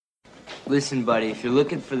Listen, buddy, if you're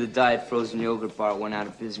looking for the diet frozen yogurt bar, it went out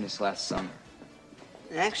of business last summer.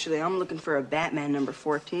 Actually, I'm looking for a Batman number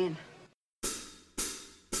 14.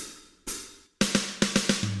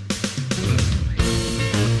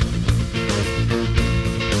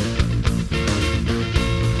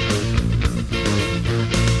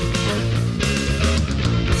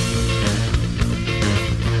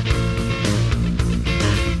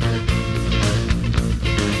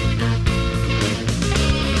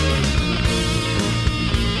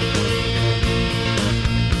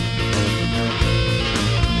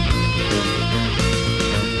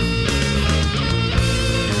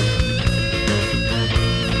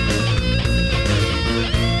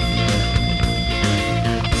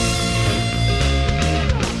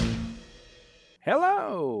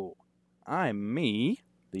 Hello, I'm me,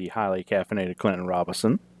 the highly caffeinated Clinton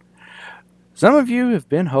Robinson. Some of you have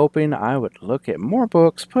been hoping I would look at more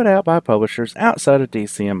books put out by publishers outside of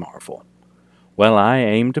DC and Marvel. Well, I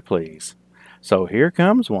aim to please. So here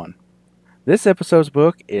comes one. This episode's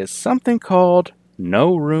book is something called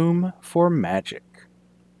No Room for Magic.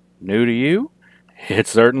 New to you? It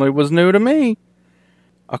certainly was new to me.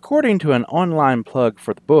 According to an online plug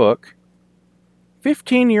for the book,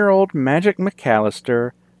 15-year-old Magic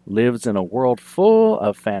McAllister lives in a world full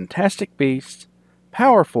of fantastic beasts,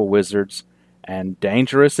 powerful wizards, and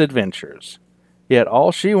dangerous adventures. Yet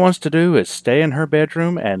all she wants to do is stay in her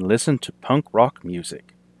bedroom and listen to punk rock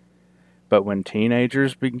music. But when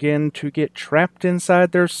teenagers begin to get trapped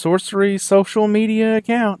inside their sorcery social media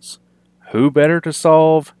accounts, who better to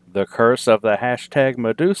solve the curse of the hashtag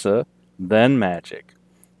Medusa than Magic,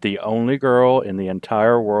 the only girl in the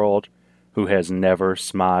entire world who has never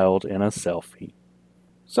smiled in a selfie.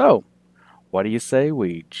 So, what do you say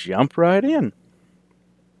we jump right in?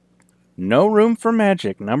 No Room for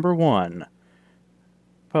Magic, number 1.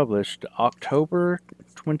 Published October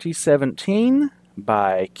 2017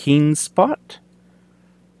 by Keenspot.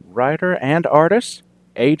 Writer and artist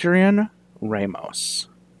Adrian Ramos.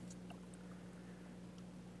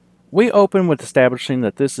 We open with establishing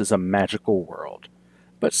that this is a magical world,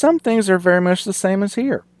 but some things are very much the same as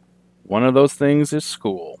here. One of those things is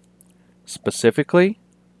school, specifically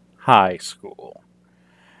high school,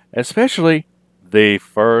 especially the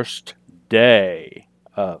first day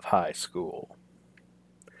of high school.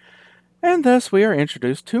 And thus we are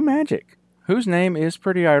introduced to Magic, whose name is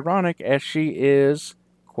pretty ironic as she is,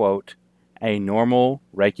 quote, a normal,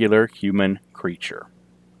 regular human creature.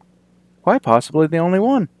 Quite possibly the only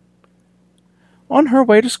one. On her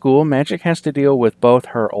way to school, Magic has to deal with both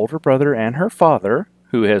her older brother and her father,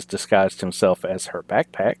 who has disguised himself as her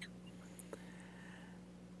backpack.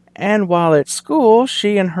 And while at school,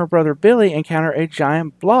 she and her brother Billy encounter a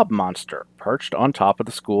giant blob monster perched on top of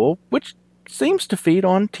the school, which seems to feed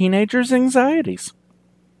on teenagers' anxieties.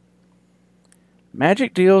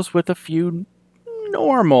 Magic deals with a few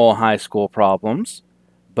normal high school problems,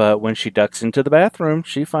 but when she ducks into the bathroom,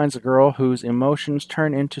 she finds a girl whose emotions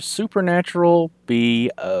turn into supernatural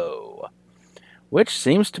B.O., which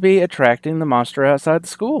seems to be attracting the monster outside the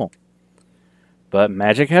school. But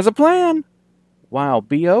Magic has a plan. While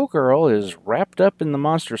B.O. Girl is wrapped up in the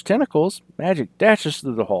monster's tentacles, Magic dashes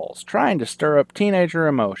through the halls, trying to stir up teenager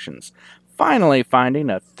emotions, finally finding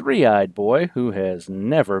a three-eyed boy who has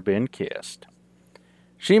never been kissed.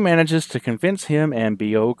 She manages to convince him and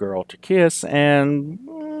B.O. Girl to kiss, and,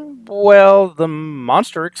 well, the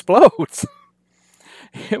monster explodes.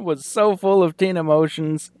 It was so full of teen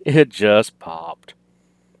emotions, it just popped.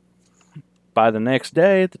 By the next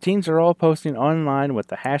day, the teens are all posting online with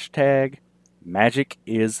the hashtag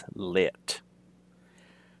 #MagicIsLit.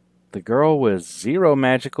 The girl with zero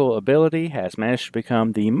magical ability has managed to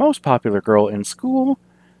become the most popular girl in school,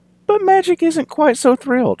 but Magic isn't quite so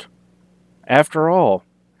thrilled. After all,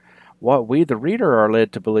 what we the reader are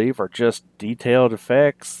led to believe are just detailed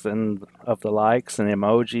effects and of the likes and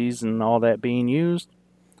emojis and all that being used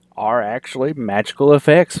are actually magical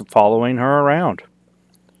effects following her around.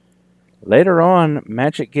 Later on,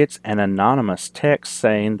 Magic gets an anonymous text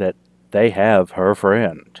saying that they have her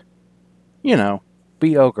friend. You know,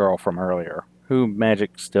 B.O. Girl from earlier, who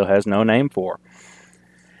Magic still has no name for.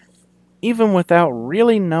 Even without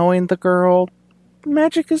really knowing the girl,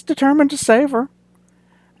 Magic is determined to save her.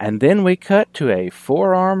 And then we cut to a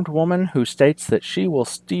four-armed woman who states that she will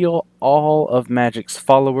steal all of Magic's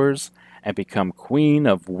followers and become queen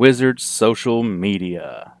of Wizards social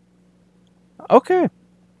media. Okay,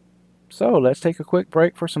 so let's take a quick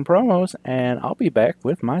break for some promos, and I'll be back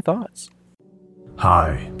with my thoughts.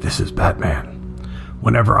 Hi, this is Batman.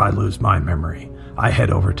 Whenever I lose my memory, I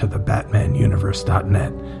head over to the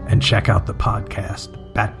BatmanUniverse.net and check out the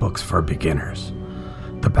podcast, Bat Books for Beginners.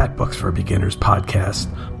 The Bat Books for Beginners podcast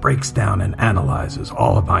breaks down and analyzes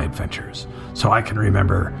all of my adventures so I can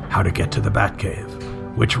remember how to get to the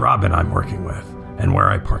Batcave, which Robin I'm working with, and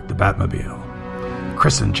where I parked the Batmobile.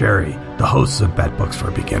 Chris and Jerry, the hosts of Bat Books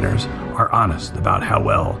for Beginners, are honest about how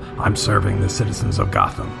well I'm serving the citizens of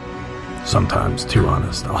Gotham. Sometimes too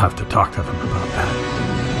honest. I'll have to talk to them about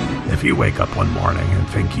that. If you wake up one morning and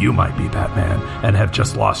think you might be Batman and have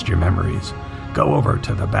just lost your memories, go over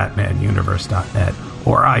to the BatmanUniverse.net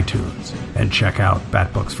or iTunes and check out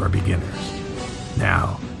Bat Books for Beginners.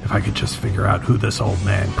 Now, if I could just figure out who this old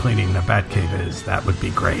man cleaning the Batcave is, that would be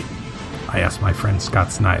great. I asked my friend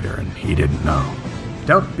Scott Snyder, and he didn't know.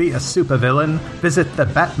 Don't be a supervillain. Visit the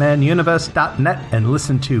BatmanUniverse.net and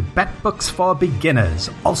listen to Bat Books for Beginners,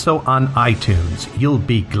 also on iTunes. You'll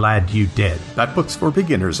be glad you did. Bat Books for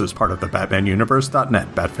Beginners is part of the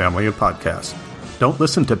BatmanUniverse.net Bat family of podcasts. Don't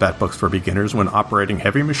listen to Bat Books for Beginners when operating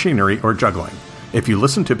heavy machinery or juggling. If you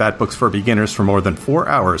listen to Bat Books for Beginners for more than 4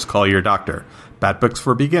 hours, call your doctor. Bat Books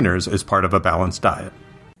for Beginners is part of a balanced diet.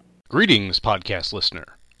 Greetings, podcast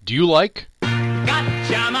listener. Do you like...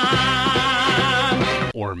 Gatchaman!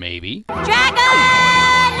 Or maybe... Dragon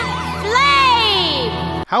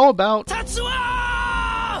Flame! How about... Tatsuo!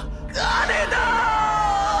 Ganeda!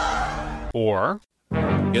 Or...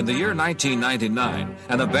 In the year 1999,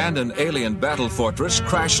 an abandoned alien battle fortress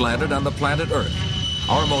crash-landed on the planet Earth.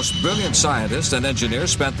 Our most brilliant scientists and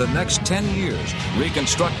engineers spent the next 10 years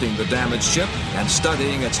reconstructing the damaged ship and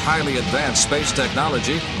studying its highly advanced space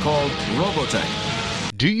technology called Robotech.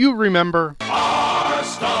 Do you remember... Our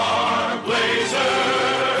Star Blazers!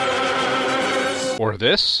 Or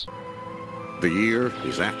this? The year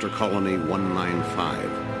is after Colony 195.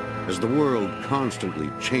 As the world constantly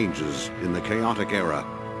changes in the chaotic era,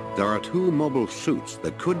 there are two mobile suits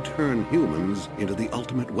that could turn humans into the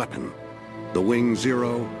ultimate weapon. The Wing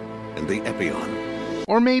Zero and the Epion.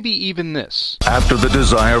 Or maybe even this. After the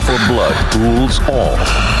desire for blood rules all,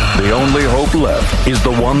 the only hope left is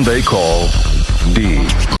the one they call D.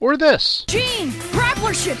 Or this. Gene!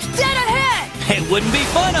 Grappler ship's dead ahead! It wouldn't be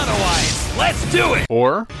fun otherwise! Let's do it!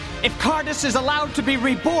 Or... If Cardus is allowed to be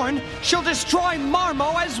reborn, she'll destroy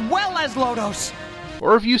Marmo as well as Lodos!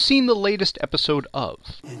 Or have you seen the latest episode of...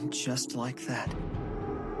 And just like that,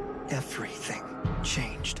 everything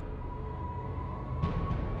changed.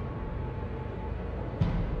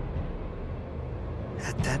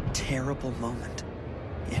 At that terrible moment,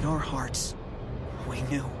 in our hearts, we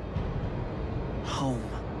knew home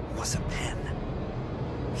was a pen.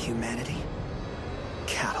 Humanity,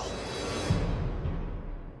 cattle.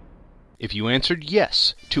 If you answered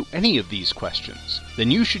yes to any of these questions,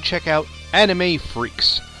 then you should check out Anime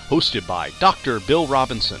Freaks, hosted by Dr. Bill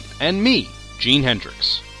Robinson and me, Gene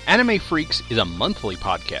Hendricks. Anime Freaks is a monthly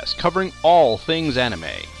podcast covering all things anime.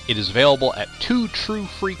 It is available at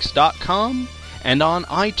twotruefreaks.com and on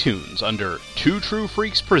iTunes under Two True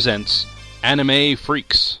Freaks Presents Anime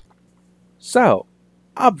Freaks. So,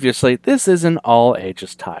 obviously this is an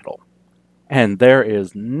all-ages title, and there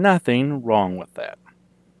is nothing wrong with that.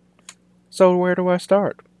 So where do I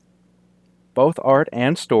start? Both art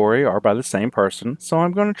and story are by the same person, so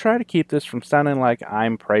I'm going to try to keep this from sounding like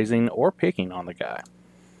I'm praising or picking on the guy.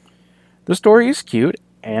 The story is cute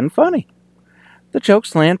and funny. The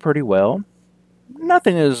jokes land pretty well.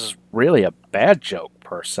 Nothing is really a bad joke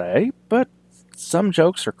per se, but some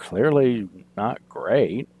jokes are clearly not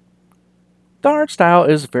great. The art style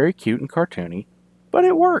is very cute and cartoony, but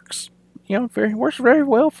it works. Works very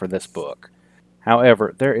well for this book.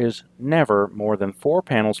 However, there is never more than 4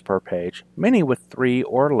 panels per page, many with 3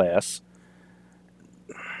 or less.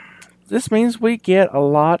 This means we get a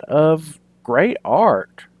lot of great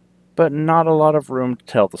art, but not a lot of room to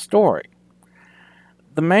tell the story.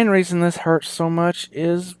 The main reason this hurts so much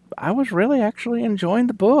is I was really actually enjoying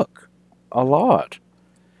the book a lot.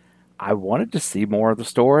 I wanted to see more of the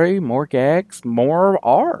story, more gags, more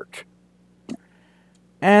art.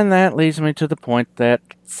 And that leads me to the point that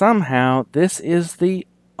somehow this is the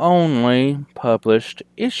only published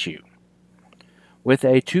issue. With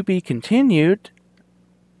a to be continued,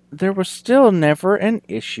 there was still never an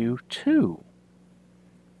issue 2.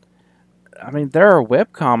 I mean, there are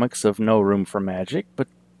webcomics of No Room for Magic, but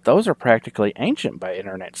those are practically ancient by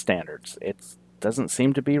internet standards. It doesn't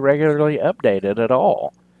seem to be regularly updated at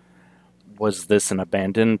all. Was this an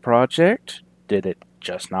abandoned project? Did it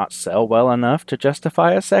just not sell well enough to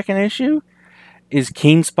justify a second issue? Is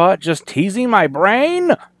Keenspot just teasing my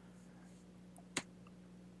brain?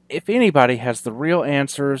 If anybody has the real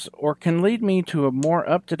answers or can lead me to a more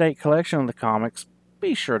up-to-date collection of the comics,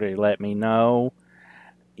 be sure to let me know.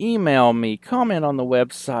 Email me, comment on the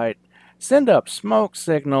website, send up smoke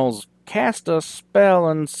signals, cast a spell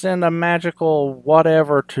and send a magical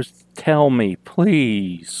whatever to tell me,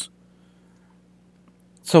 please.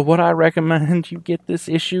 So would I recommend you get this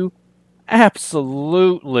issue?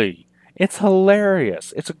 Absolutely. It's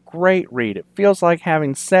hilarious. It's a great read. It feels like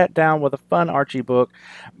having sat down with a fun Archie book.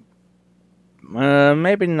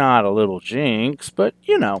 Maybe not a little Jinx, but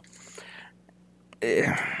you know.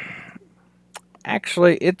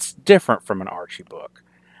 Actually, it's different from an Archie book.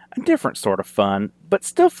 A different sort of fun, but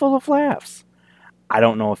still full of laughs. I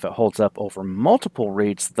don't know if it holds up over multiple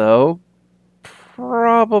reads, though.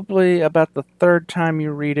 Probably about the third time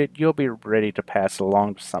you read it, you'll be ready to pass it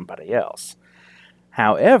along to somebody else.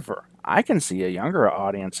 However, I can see a younger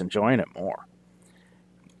audience enjoying it more.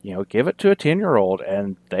 You know, give it to a 10-year-old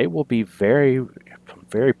and they will be very,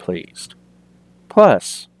 very pleased.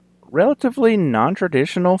 Plus, relatively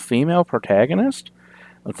non-traditional female protagonist?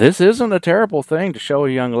 This isn't a terrible thing to show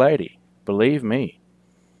a young lady, believe me.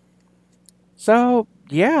 So,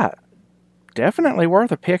 yeah, definitely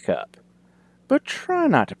worth a pickup. But try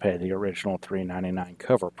not to pay the original $3.99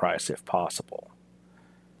 cover price if possible.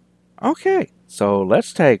 Okay, so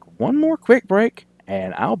let's take one more quick break,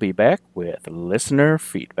 and I'll be back with listener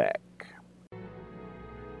feedback.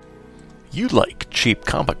 You like cheap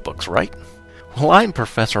comic books, right? Well, I'm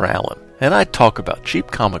Professor Allen, and I talk about cheap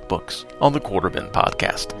comic books on the Quarterbin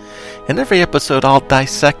Podcast. In every episode, I'll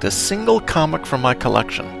dissect a single comic from my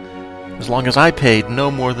collection, as long as I paid no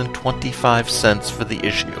more than 25 cents for the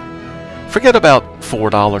issue. Forget about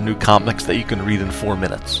 $4 new comics that you can read in 4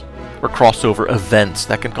 minutes, or crossover events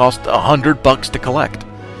that can cost $100 to collect.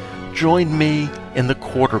 Join me in the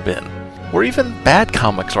Quarterbin, where even bad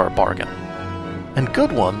comics are a bargain, and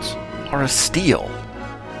good ones are a steal.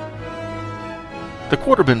 The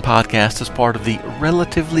Quarterbin Podcast is part of the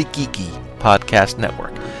Relatively Geeky Podcast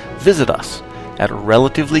Network. Visit us at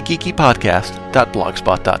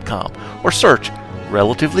relativelygeekypodcast.blogspot.com or search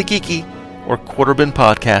Relatively Geeky or Quarterbin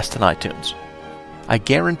Podcast in iTunes. I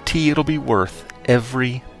guarantee it'll be worth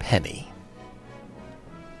every penny.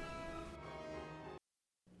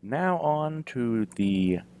 Now on to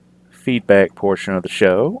the feedback portion of the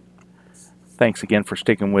show. Thanks again for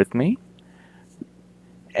sticking with me.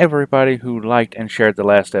 Everybody who liked and shared the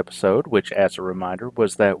last episode, which, as a reminder,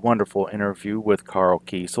 was that wonderful interview with Carl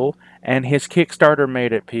Kiesel, and his Kickstarter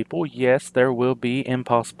made it, people. Yes, there will be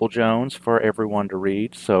Impossible Jones for everyone to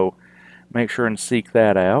read, so make sure and seek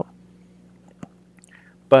that out.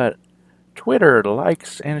 But Twitter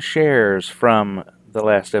likes and shares from the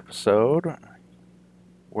last episode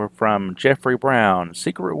were from Jeffrey Brown,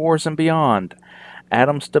 Secret Wars and Beyond,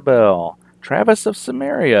 Adam Stabell, Travis of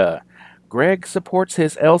Samaria, Greg supports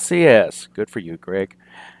his LCS. Good for you, Greg.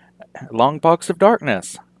 Long Box of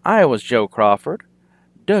Darkness, Iowa's Joe Crawford,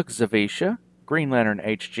 Doug Zavisha, Green Lantern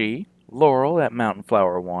HG, Laurel at Mountain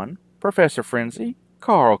Flower 1, Professor Frenzy,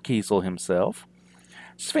 Carl Kiesel himself,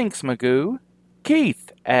 Sphinx Magoo,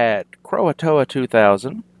 Keith at Croatoa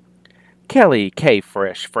 2000, Kelly K.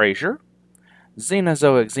 Fresh Frazier,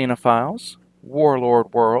 Xenozoic Xenophiles,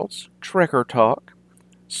 Warlord Worlds, Trekker Talk,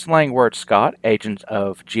 Slangword Scott, agent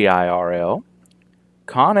of GIRL,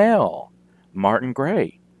 Con L, Martin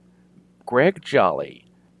Gray, Greg Jolly,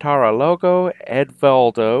 Tara Logo,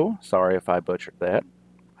 Edvaldo, sorry if I butchered that,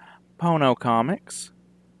 Pono Comics,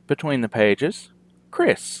 Between the Pages,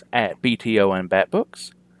 Chris at BTO and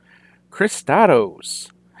Batbooks,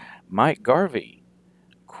 Christados, Mike Garvey,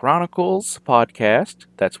 Chronicles Podcast,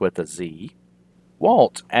 that's with a Z,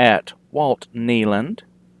 Walt at Walt Neeland,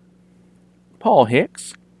 Paul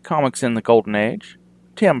Hicks, Comics in the Golden Age,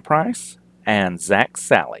 Tim Price, and Zach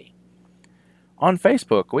Sally. On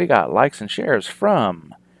Facebook, we got likes and shares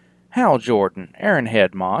from Hal Jordan, Aaron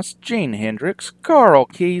Headmoss, Gene Hendricks, Carl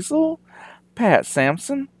Kiesel, Pat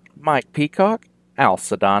Sampson, Mike Peacock, Al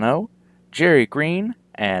Sedano, Jerry Green,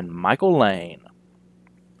 and Michael Lane.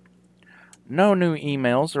 No new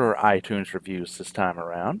emails or iTunes reviews this time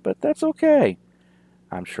around, but that's okay.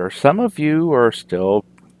 I'm sure some of you are still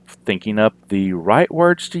thinking up the right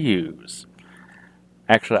words to use.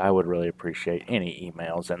 Actually, I would really appreciate any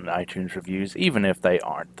emails and iTunes reviews, even if they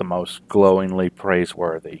aren't the most glowingly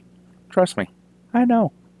praiseworthy. Trust me, I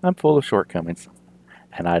know, I'm full of shortcomings,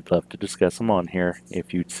 and I'd love to discuss them on here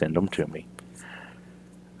if you'd send them to me.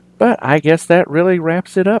 But I guess that really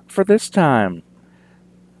wraps it up for this time.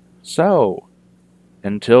 So,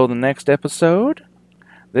 until the next episode,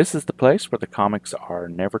 this is the place where the comics are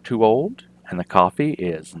never too old and the coffee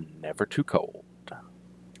is never too cold.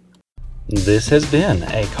 This has been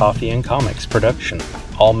a Coffee and Comics production.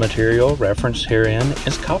 All material referenced herein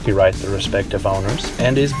is copyright the respective owners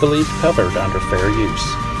and is believed covered under fair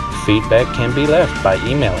use. Feedback can be left by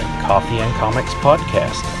emailing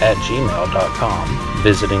coffeeandcomicspodcast@gmail.com,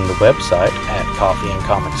 visiting the website at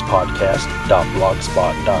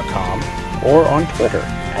coffeeandcomicspodcast.blogspot.com, or on Twitter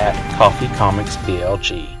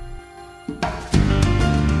 @coffeecomicsblg.